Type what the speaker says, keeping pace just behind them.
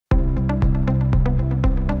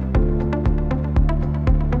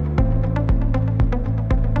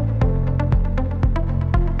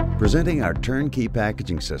Presenting our turnkey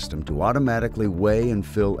packaging system to automatically weigh and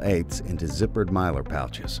fill eighths into zippered Mylar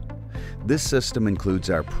pouches. This system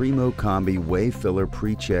includes our PrimoCombi Weigh Filler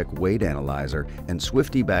PreCheq weight analyzer and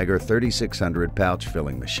Swifty Bagger 3600 pouch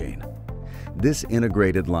filling machine. This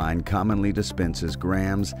integrated line commonly dispenses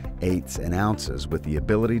grams, eighths, and ounces with the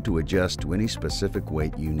ability to adjust to any specific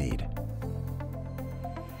weight you need.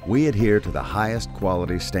 We adhere to the highest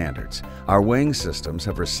quality standards. Our weighing systems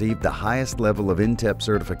have received the highest level of INTEP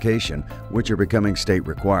certification, which are becoming state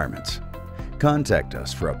requirements. Contact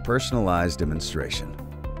us for a personalized demonstration.